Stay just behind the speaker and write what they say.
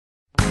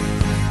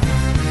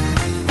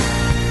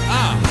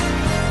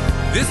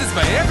This is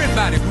for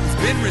everybody who's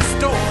been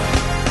restored.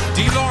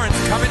 D.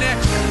 Lawerance coming at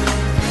you.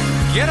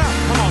 Get up.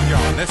 Come on,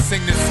 y'all. Let's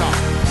sing this song.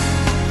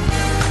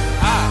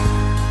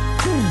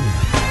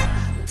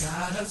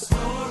 Got a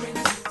story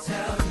to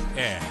tell you.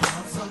 Yeah.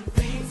 Some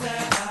things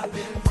that I've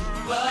been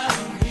through, but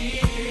I'm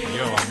here.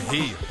 Yo, I'm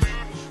here.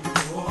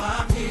 Oh,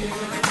 I'm here.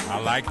 I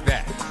like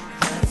that.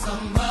 Had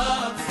some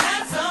ups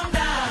and some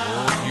downs.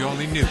 Oh, you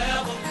only knew.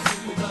 Level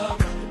to the,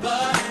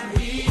 but I'm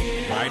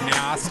here. Right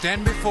now, I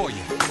stand before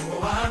you.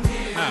 Oh, I'm here.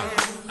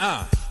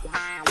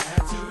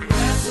 Had to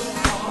wrestle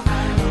all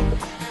night long.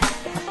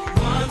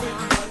 Wondering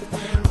what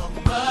went wrong,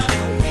 but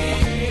I'm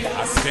here.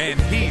 I stand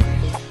here.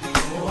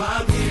 Oh,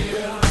 I'm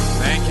here.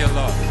 Thank you,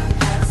 Lord.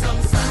 Had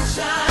some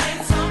sunshine,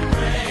 some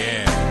rain.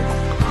 Yeah.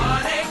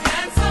 Heartache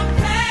and some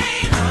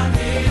pain. I'm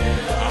here.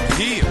 I'm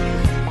here.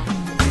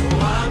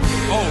 Oh, I'm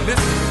here. Oh,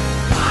 listen.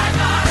 My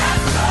God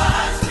has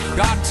touched me.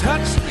 God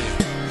touched me.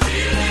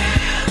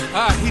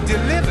 He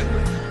delivered.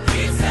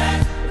 He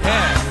said,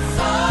 Yeah.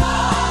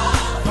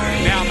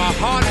 Now my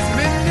heart is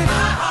mended.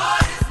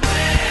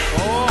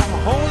 Oh, I'm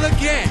whole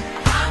again.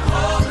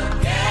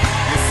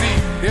 You see,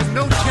 there's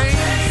no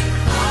change.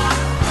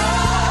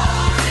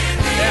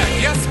 Yeah,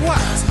 guess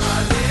what?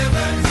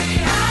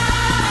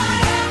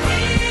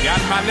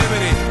 Got my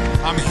liberty.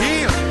 I'm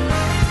healed.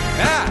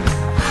 Yeah.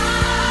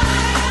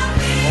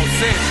 Oh,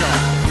 say it,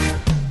 y'all.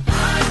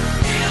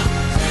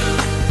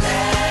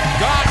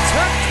 God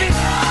touched me.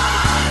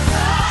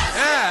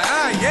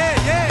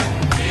 Yeah.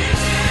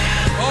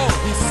 Oh,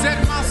 he set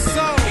my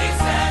soul.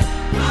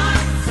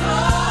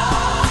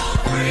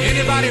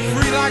 Anybody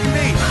free like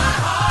me?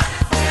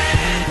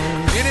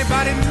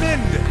 Anybody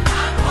mended?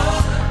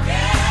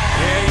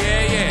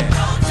 Yeah.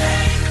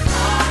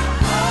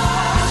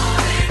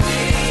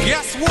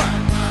 Guess what?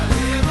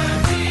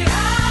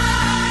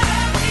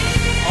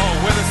 Oh,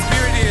 where the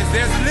Spirit is,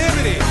 there's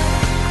liberty.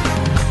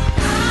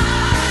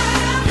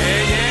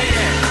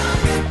 Yeah.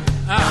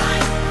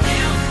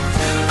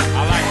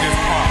 I like this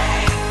part.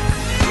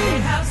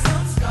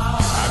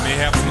 I may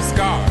have some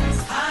scars,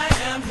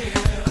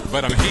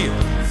 but I'm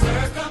healed.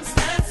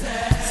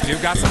 Still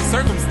got some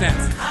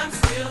circumstances,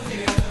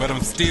 but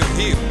I'm still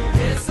healed.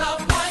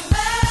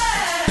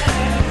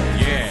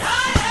 Yeah.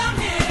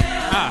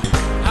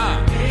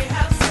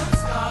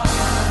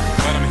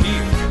 But I'm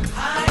healed.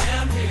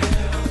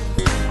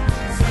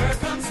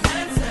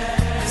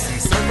 Some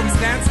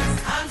circumstances,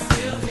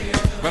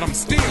 but I'm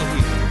still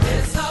healed.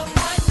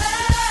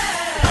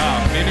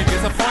 Many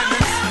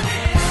disappointments.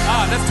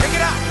 Let's take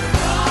it out.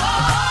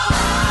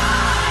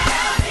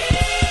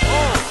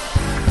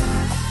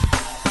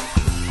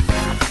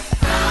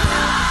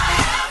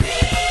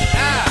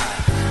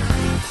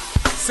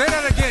 Say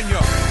that again, yo.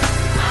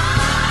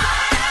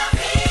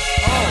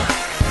 Oh,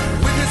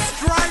 with his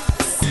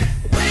stripes. Yeah.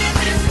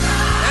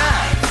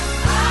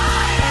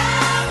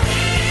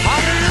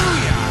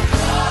 Hallelujah.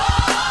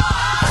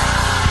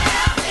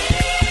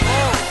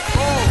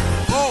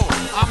 Oh,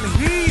 I'm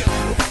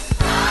healed.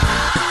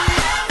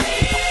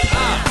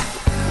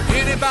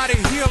 Anybody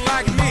healed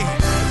like me?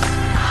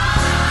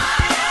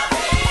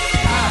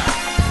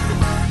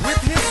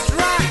 With his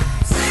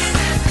stripes.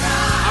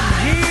 I'm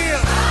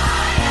healed.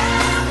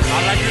 I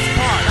like this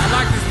part.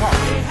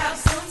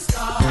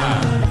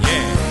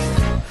 Yeah.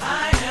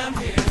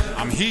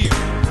 I'm healed.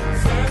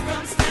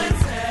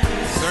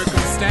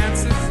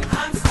 Circumstances.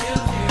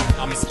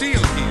 I'm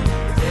still healed.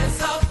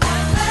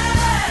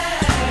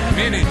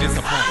 Many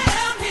disappointments.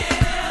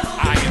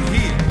 I am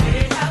healed.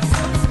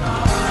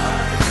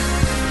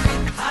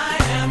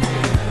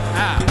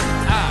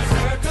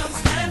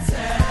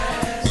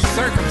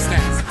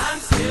 Circumstances. I'm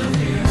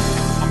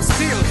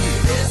still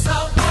healed.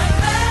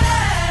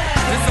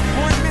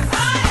 Disappointment.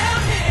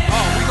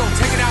 Oh, we gonna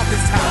take it out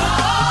this time.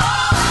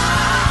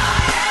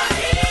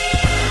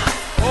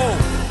 Oh,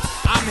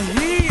 I'm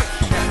healed.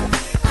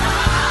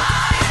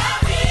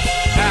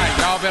 Now,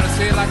 y'all better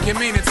say it like you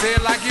mean it. Say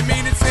it like you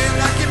mean it. Say it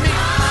like you mean it.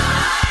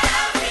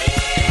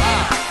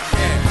 Yeah.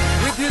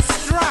 With his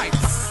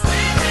stripes.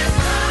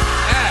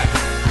 Yeah.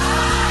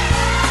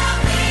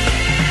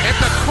 At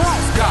the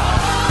cross, God.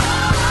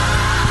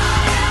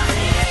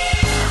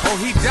 Oh,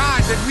 he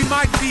died that we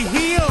might be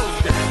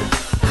healed.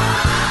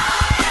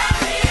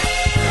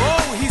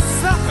 Oh, he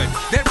suffered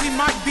that we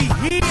might be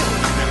healed.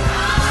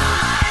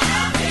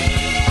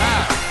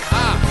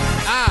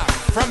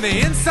 From the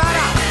inside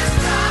out.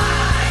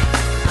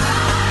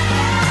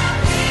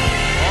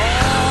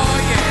 Oh,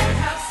 yeah.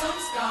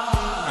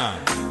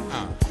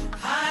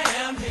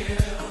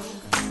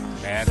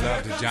 Mad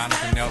love to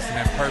Jonathan Nelson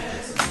and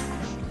Purpose.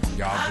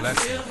 Y'all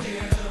bless him.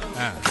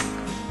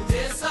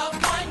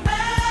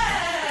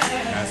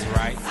 That's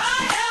right.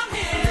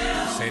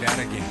 Say that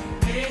again.